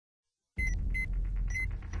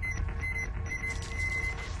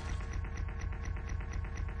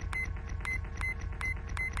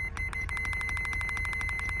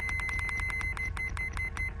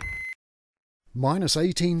Minus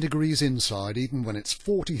 18 degrees inside even when it's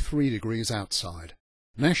 43 degrees outside.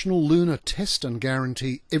 National Lunar test and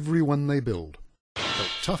guarantee every one they build. Built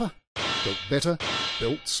tougher, built better,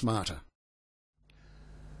 built smarter.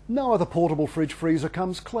 No other portable fridge freezer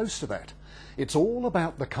comes close to that. It's all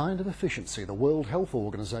about the kind of efficiency the World Health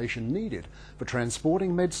Organization needed for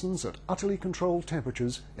transporting medicines at utterly controlled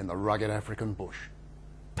temperatures in the rugged African bush.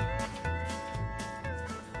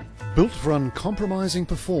 Built for uncompromising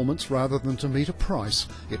performance rather than to meet a price,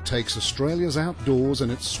 it takes Australia's outdoors in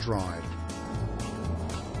its stride.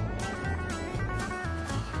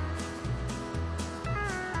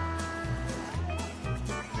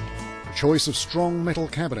 A choice of strong metal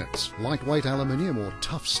cabinets, lightweight aluminium or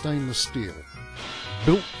tough stainless steel.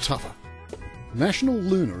 Built tougher. National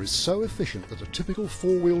Lunar is so efficient that a typical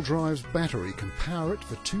four-wheel drive's battery can power it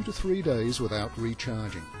for 2 to 3 days without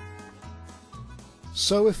recharging.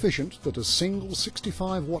 So efficient that a single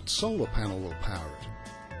 65-watt solar panel will power it.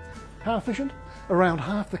 How efficient? Around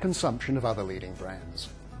half the consumption of other leading brands.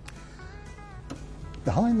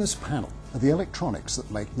 Behind this panel are the electronics that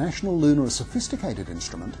make National Lunar a sophisticated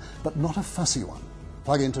instrument, but not a fussy one.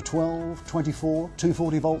 Plug into 12, 24,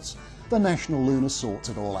 240 volts, the National Lunar sorts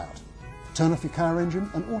it all out. Turn off your car engine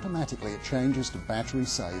and automatically it changes to battery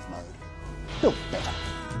save mode. Built better.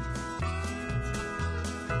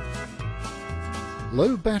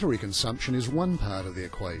 Low battery consumption is one part of the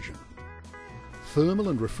equation. Thermal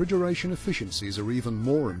and refrigeration efficiencies are even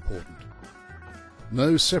more important.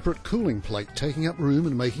 No separate cooling plate taking up room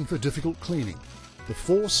and making for difficult cleaning. The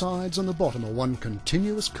 4 sides and the bottom are one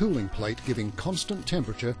continuous cooling plate giving constant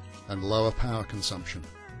temperature and lower power consumption.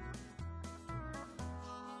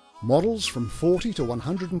 Models from 40 to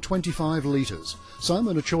 125 litres, some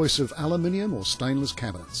in a choice of aluminium or stainless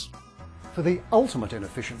cabinets. For the ultimate in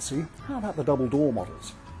efficiency, how about the double door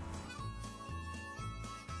models?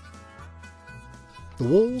 The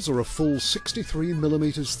walls are a full 63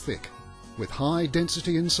 millimetres thick, with high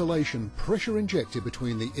density insulation pressure injected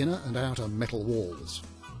between the inner and outer metal walls.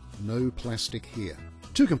 No plastic here.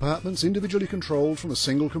 2 compartments individually controlled from a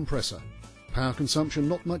single compressor. Power consumption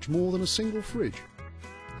not much more than a single fridge.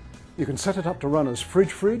 You can set it up to run as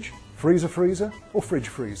fridge-fridge, freezer-freezer or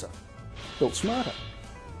fridge-freezer. Built smarter.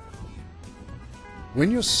 When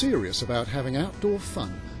you're serious about having outdoor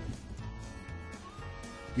fun,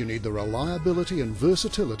 you need the reliability and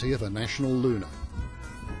versatility of a National Lunar.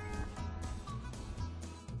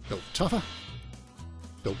 Built tougher,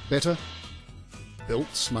 built better,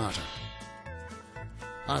 built smarter.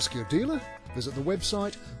 Ask your dealer, visit the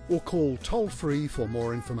website or call toll-free for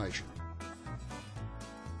more information.